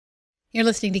You're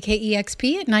listening to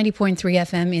KEXP at 90.3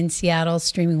 FM in Seattle,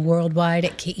 streaming worldwide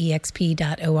at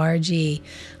kexp.org.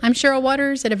 I'm Cheryl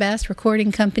Waters at Avast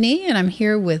Recording Company, and I'm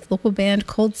here with local band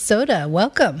Cold Soda.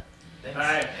 Welcome.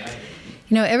 Hi.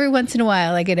 You know, every once in a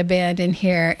while I get a band in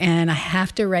here, and I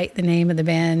have to write the name of the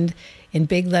band in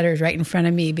big letters right in front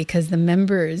of me because the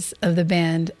members of the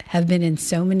band have been in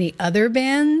so many other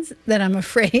bands that I'm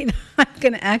afraid I'm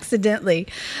going to accidentally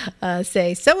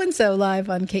say so-and-so live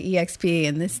on KEXP,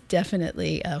 and this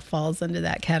definitely falls under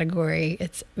that category.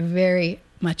 It's very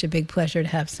much a big pleasure to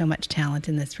have so much talent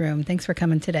in this room. Thanks for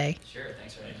coming today. Sure,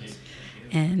 thanks for having me.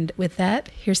 And with that,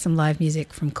 here's some live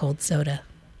music from Cold Soda.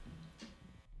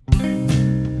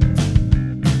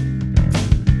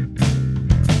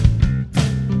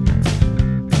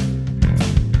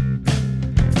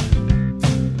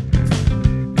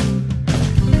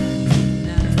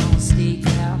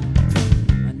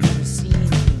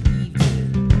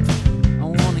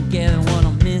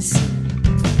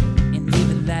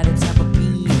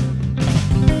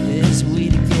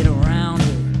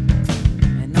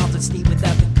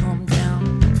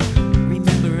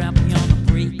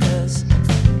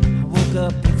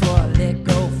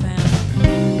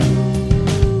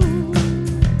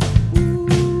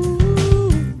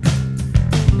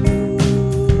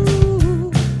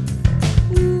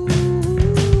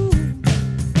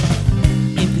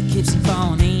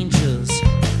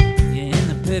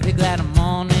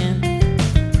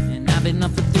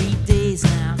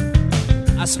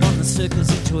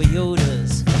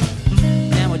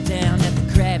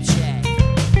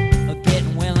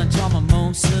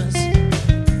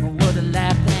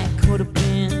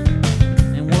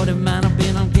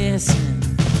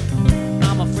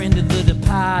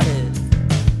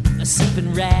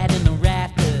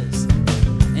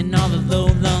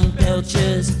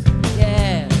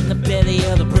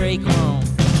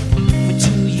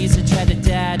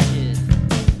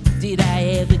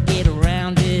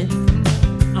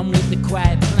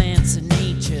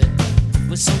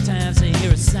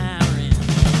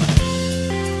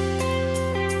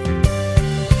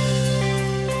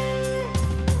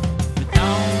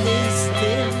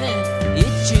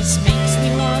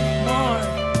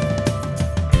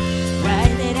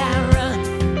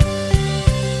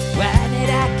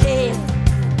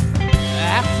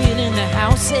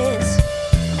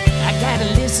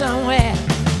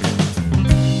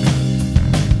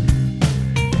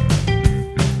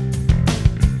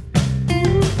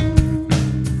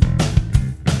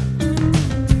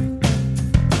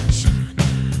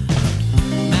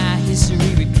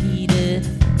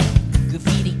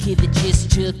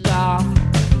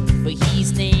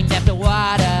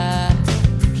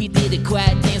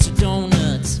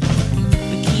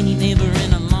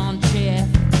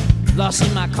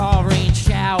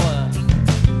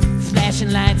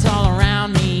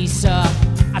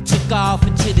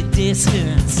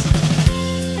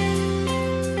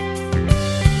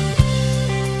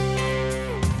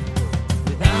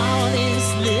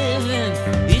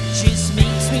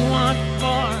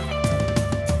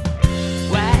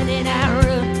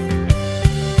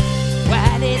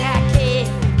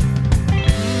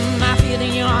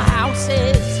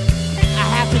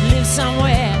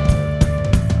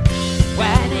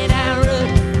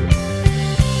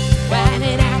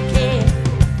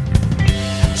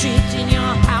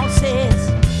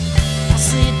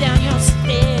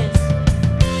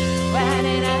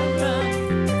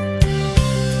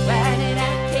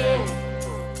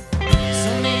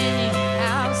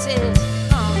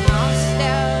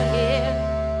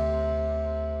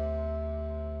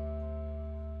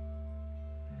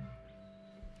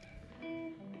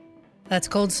 That's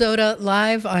Cold Soda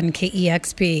live on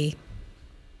KEXP.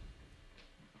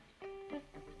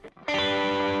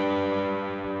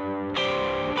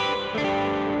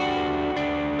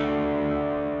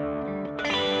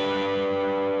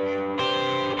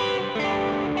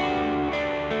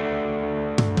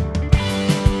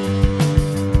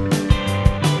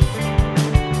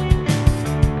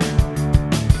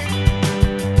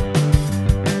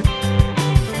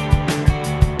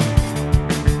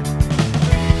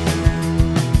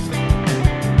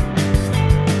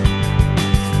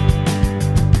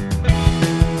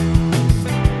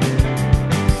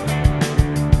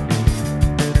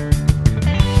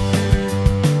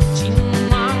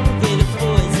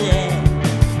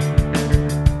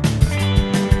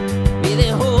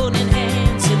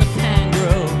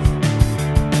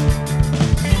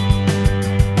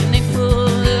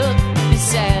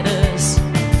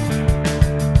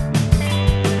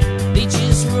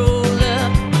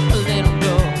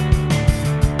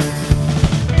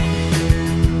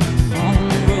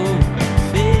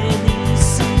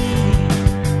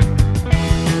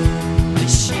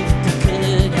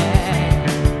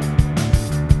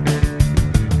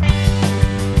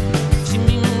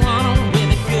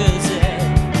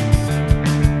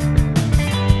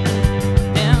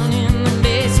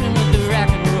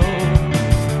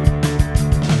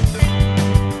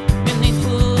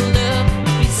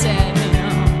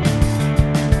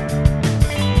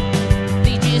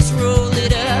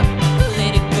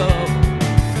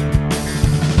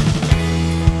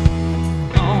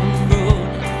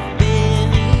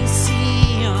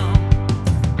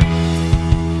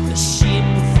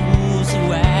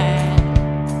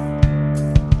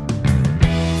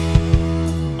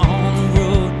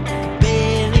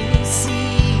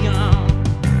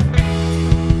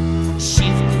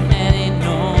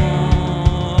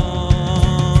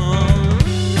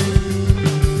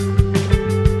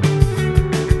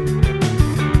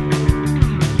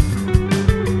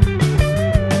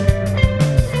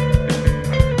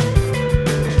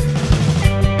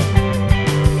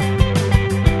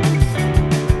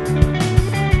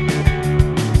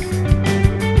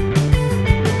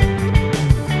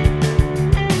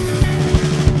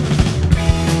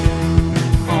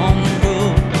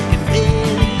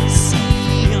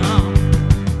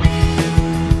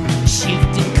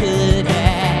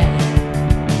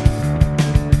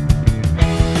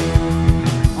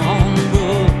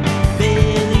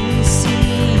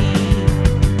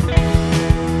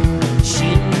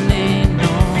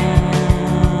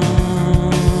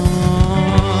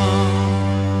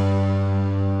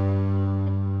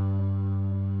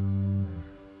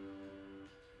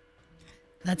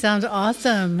 sounds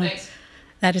awesome. Thanks.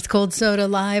 That is Cold Soda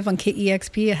live on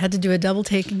KEXP. I had to do a double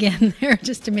take again there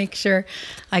just to make sure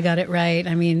I got it right.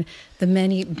 I mean, the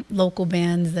many local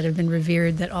bands that have been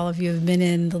revered that all of you have been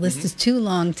in, the list is too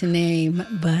long to name,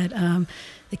 but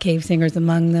the Cave Singers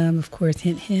among them, of course,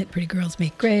 hint, hint, Pretty Girls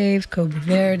Make Graves, Cobra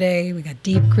Verde, we got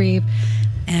Deep Creep,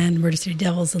 and Murder City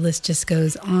Devils. The list just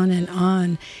goes on.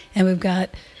 And we've got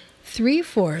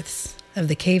 3/4 of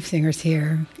the Cave Singers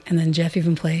here, and then Jeff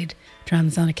even played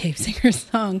drums on a Cave Singers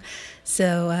song.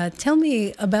 So tell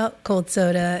me about Cold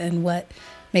Soda and what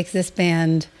makes this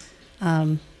band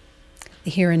the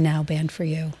here and now band for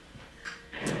you.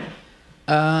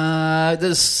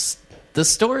 The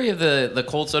story of the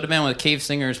Cold Soda band with Cave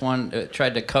Singers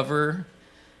tried to cover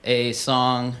a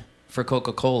song for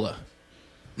Coca-Cola.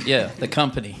 Yeah, the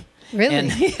company. Really?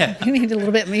 And, yeah. We need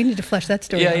to flesh that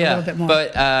story out a little bit more.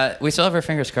 But we still have our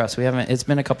fingers crossed. We haven't. It's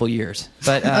been a couple years.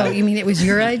 But oh, you mean it was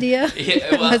your idea?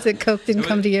 Yeah, well, was it Coke didn't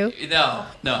come to you?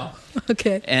 No.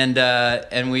 Okay.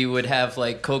 And we would have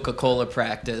like Coca-Cola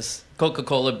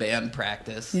Coca-Cola band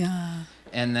practice. Yeah.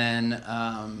 And then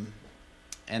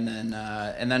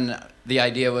the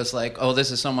idea was like, oh,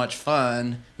 this is so much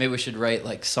fun. Maybe we should write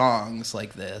like songs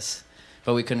like this.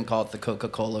 But we couldn't call it the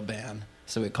Coca-Cola band.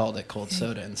 So we called it Cold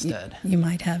Soda instead. You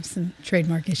might have some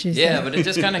trademark issues. Yeah, there. but it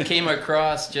just kind of came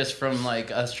across just from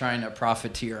like us trying to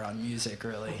profiteer on music,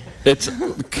 really. It's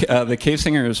the Cave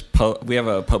Singers. We have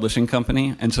a publishing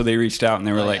company, and so they reached out and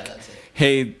they were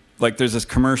 "Hey, like there's this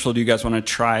commercial. Do you guys want to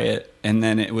try it?" And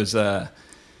then it was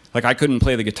like I couldn't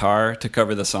play the guitar to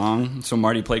cover the song, so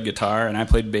Marty played guitar and I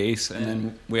played bass, and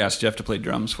then we asked Jeff to play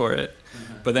drums for it.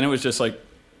 Mm-hmm. But then it was just like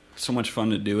so much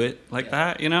fun to do it like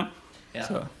that, you know. Yeah.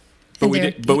 So. But we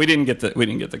didn't get the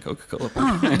Coca-Cola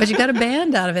part. Oh, but you got a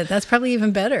band out of it. That's probably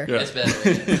even better. Yeah. It's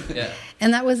better. Yeah.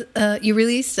 And that was you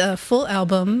released a full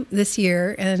album this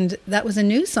year, and that was a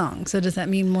new song. So does that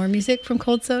mean more music from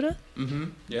Cold Soda? Mm-hmm.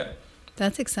 Yeah.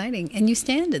 That's exciting. And you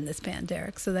stand in this band,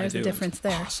 Derek. So there's a difference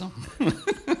there. Awesome.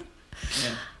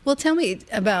 Yeah. Well, tell me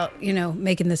about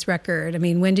making this record. I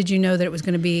mean, when did you know that it was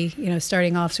going to be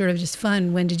starting off sort of just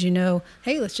fun? When did you know,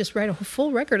 hey, let's just write a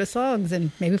full record of songs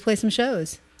and maybe play some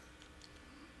shows?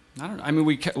 I don't know. I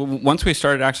mean, once we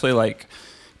started actually like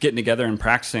getting together and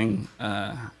practicing,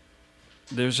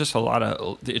 there's just a lot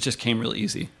of. It just came real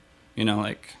easy,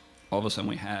 Like all of a sudden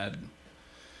we had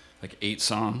like 8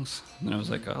 songs, and then I was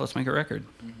like, oh, let's make a record.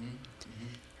 Mm-hmm. Mm-hmm.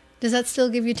 Does that still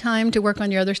give you time to work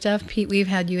on your other stuff, Pete? We've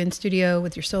had you in studio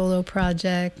with your solo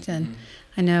project, and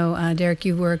I know Derek,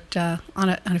 you worked on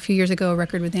a few years ago a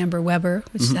record with Amber Weber,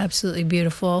 which is absolutely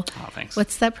beautiful. Oh, thanks.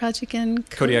 What's that project again?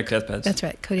 Kodiak Deathbeds. That's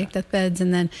right, Kodiak Deathbeds.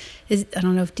 And then I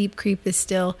don't know if Deep Creep is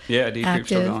still Deep active. Creep's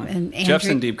still going. And Jeff's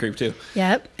in Deep Creep too.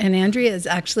 Yep, and Andrea is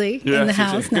actually in the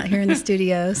house, not here in the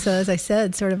studio. So as I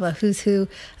said, sort of a who's who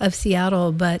of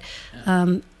Seattle. But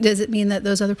does it mean that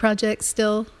those other projects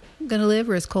still going to live,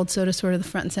 or is Cold Soda sort of the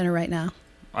front and center right now?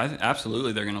 I think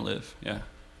absolutely they're going to live. Yeah.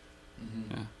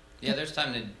 Mm-hmm. Yeah, there's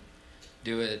time to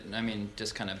do it. I mean,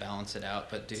 just kind of balance it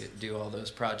out, but do all those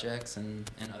projects and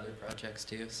other projects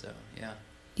too. So yeah,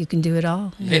 you can do it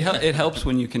all. It helps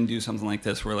when you can do something like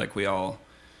this, where like we all,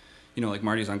 like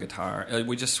Marty's on guitar.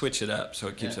 We just switch it up so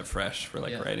it keeps it fresh for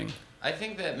like writing. I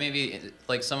think that maybe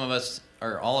like some of us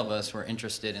or all of us were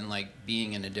interested in like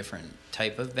being in a different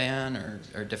type of band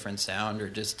or different sound, or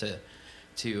just to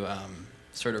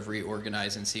sort of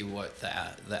reorganize and see what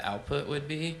the output would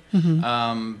be.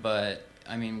 Mm-hmm. But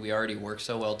I mean, we already work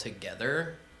so well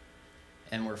together,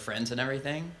 and we're friends and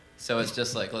everything. So it's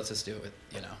just like, let's just do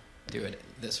it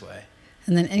this way.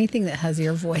 And then anything that has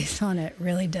your voice on it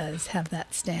really does have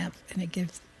that stamp, and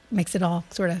it makes it all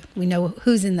sort of, we know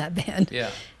who's in that band.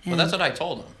 Yeah. Well, that's what I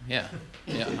told him. Yeah.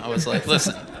 Yeah. I was like,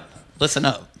 listen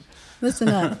up. Listen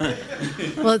up.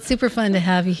 Well, it's super fun to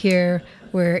have you here.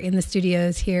 We're in the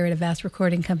studios here at Avast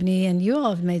Recording Company, and you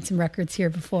all have made some records here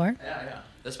before. Yeah.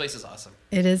 This place is awesome.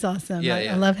 It is awesome. Yeah,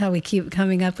 I love how we keep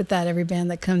coming up with that. Every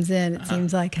band that comes in, it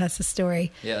seems like has a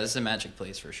story. Yeah, this is a magic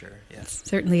place for sure. Yeah. It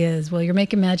certainly is. Well, you're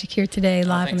making magic here today,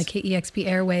 live on the thanks. KEXP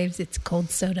airwaves. It's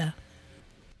Cold Soda.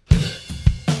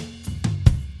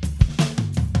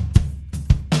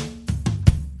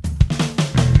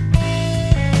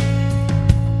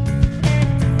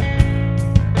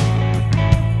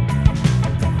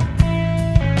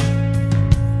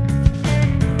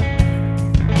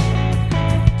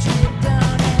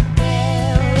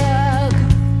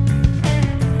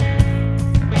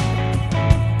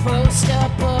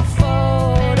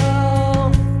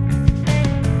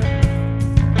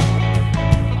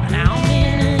 An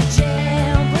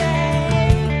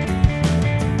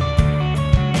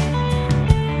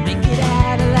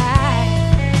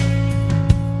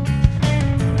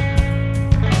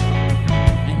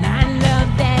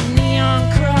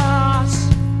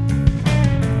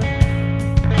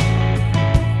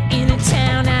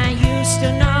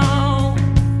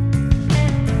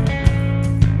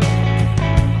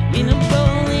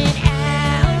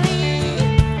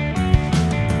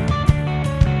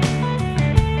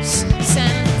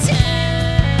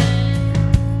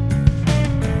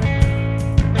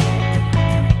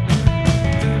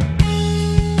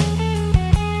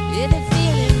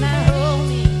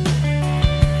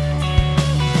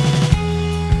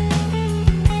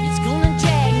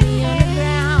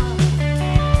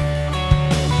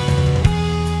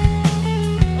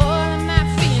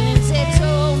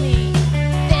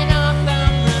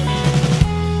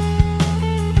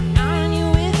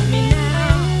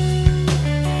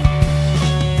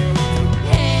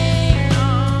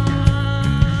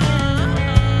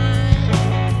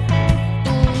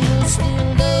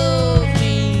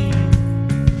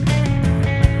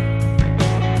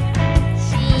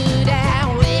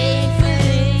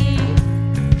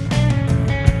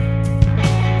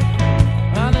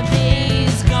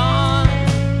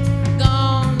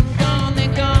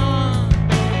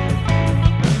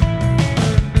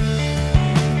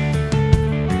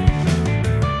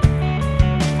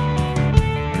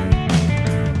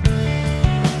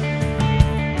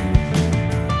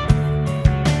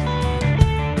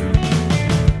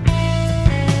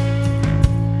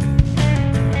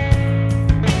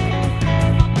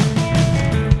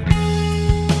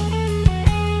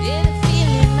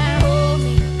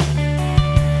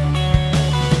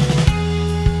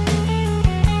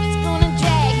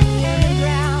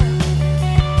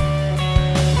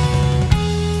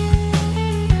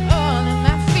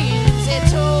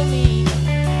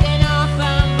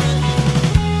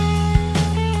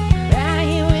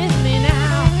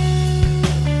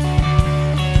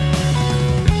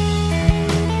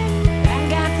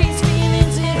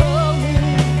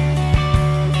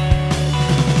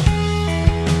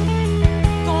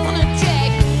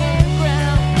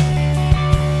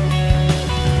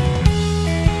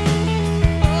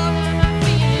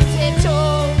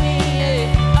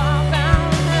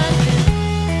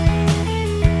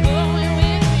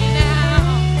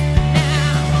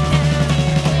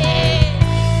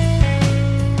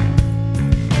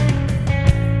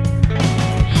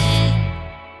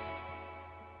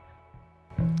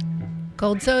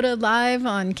Cold Soda live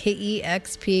on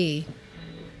KEXP.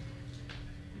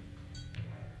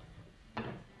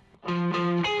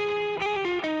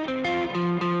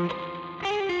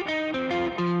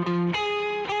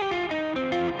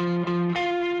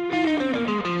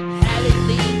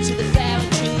 Hallelujah to the flower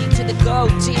tree, to the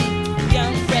goatee,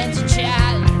 young friends and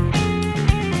child.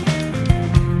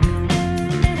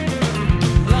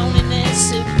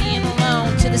 Loneliness of being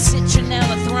alone, to the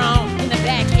citronella throne in the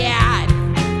backyard.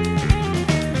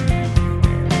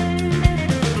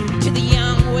 To the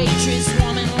young waitress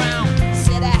woman round,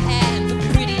 said I had the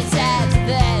prettiest eyes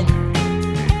then.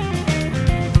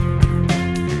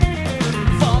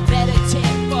 For better tip,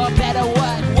 for better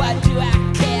what do I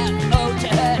care? Oh, to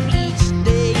her each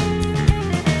day,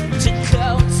 to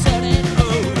cold sudden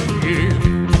oh yeah.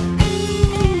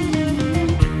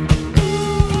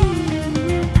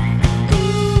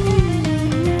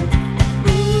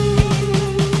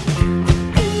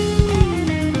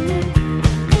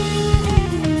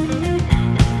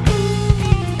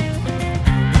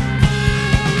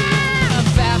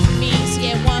 About me,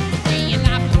 yeah, 1 for 3, and I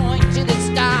point to the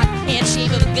star and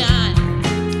shape of a gun.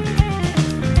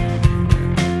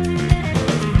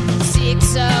 6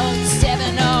 0,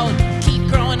 7 0, keep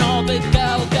growing old, but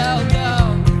go, go, go.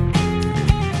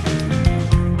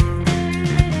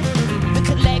 The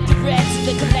collective rest,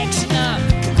 the collection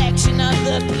of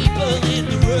the people in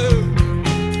the room.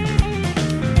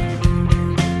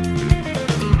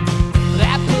 I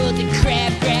pulled the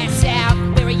crabgrass out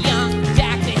where a young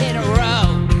doctor hit a row.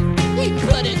 He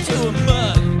put it to a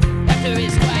mug after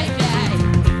his wife died.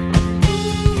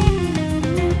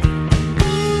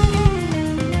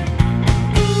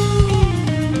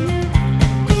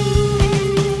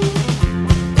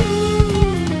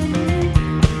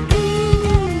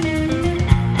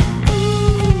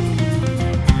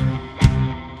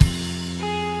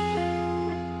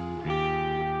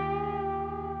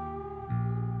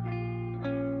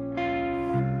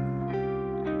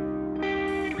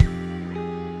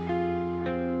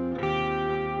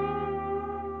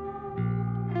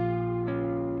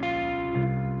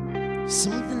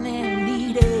 Something that I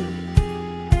needed.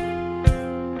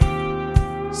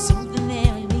 Something that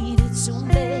I needed so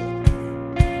bad.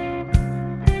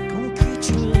 Gonna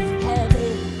creature of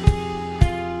habit.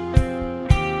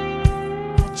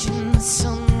 Watching the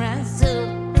sun rise up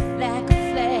like a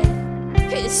flag.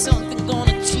 Here's something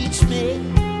gonna teach me.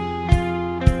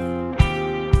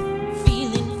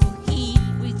 Feeling for heat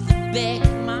with the back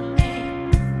of my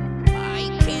hand. I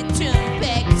can't turn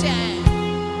back time.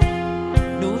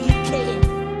 No, you can't.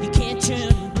 You can't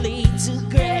turn blades of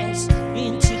grass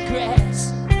into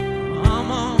grass.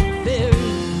 I'm on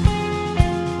ferry.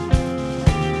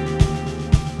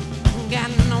 Got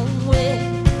nowhere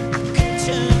I can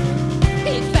turn.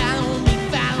 Hey, follow me,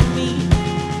 follow me.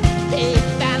 Hey,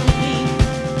 follow me.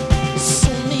 There's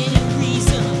so many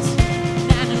reasons,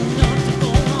 not enough to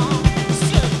go on.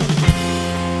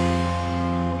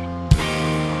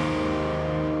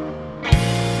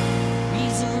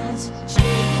 Reasons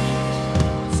change.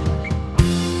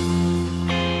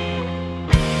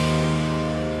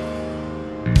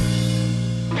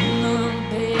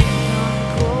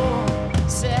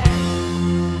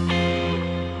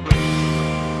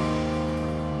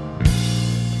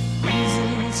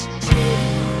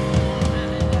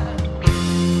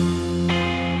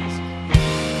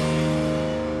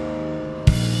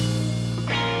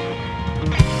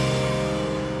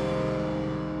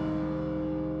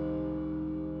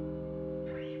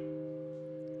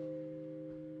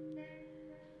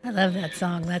 I love that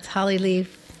song. That's Holly Leaf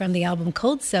from the album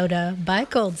Cold Soda by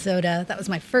Cold Soda. That was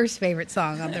my first favorite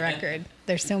song on the record.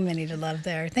 There's so many to love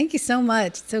there. Thank you so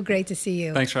much. It's so great to see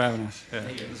you. Thanks for having us. Yeah,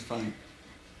 it was fun.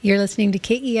 You're listening to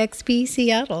KEXP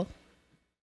Seattle.